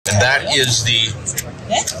that is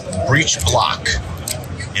the breech block,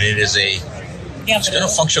 and it is it's going to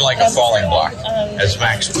function like a falling block, as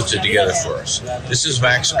Max puts it together for us. This is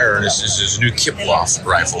Max Aaron. This is his new Kiploff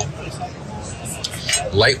rifle.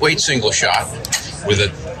 Lightweight single shot with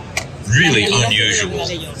a really unusual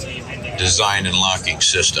design and locking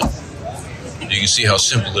system. You can see how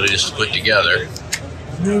simple it is to put together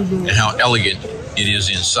and how elegant it is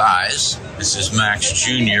in size. This is Max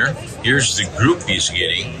Jr. Here's the group he's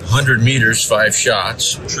getting. 100 meters, 5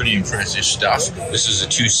 shots. Pretty impressive stuff. This is a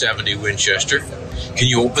 270 Winchester. Can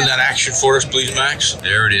you open that action for us, please, Max?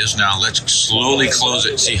 There it is. Now let's slowly close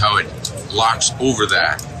it and see how it locks over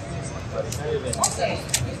that.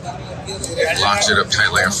 It locks it up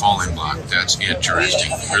tight like a falling block. That's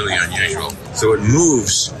interesting. Really unusual. So it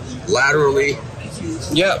moves laterally,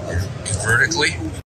 yep, vertically.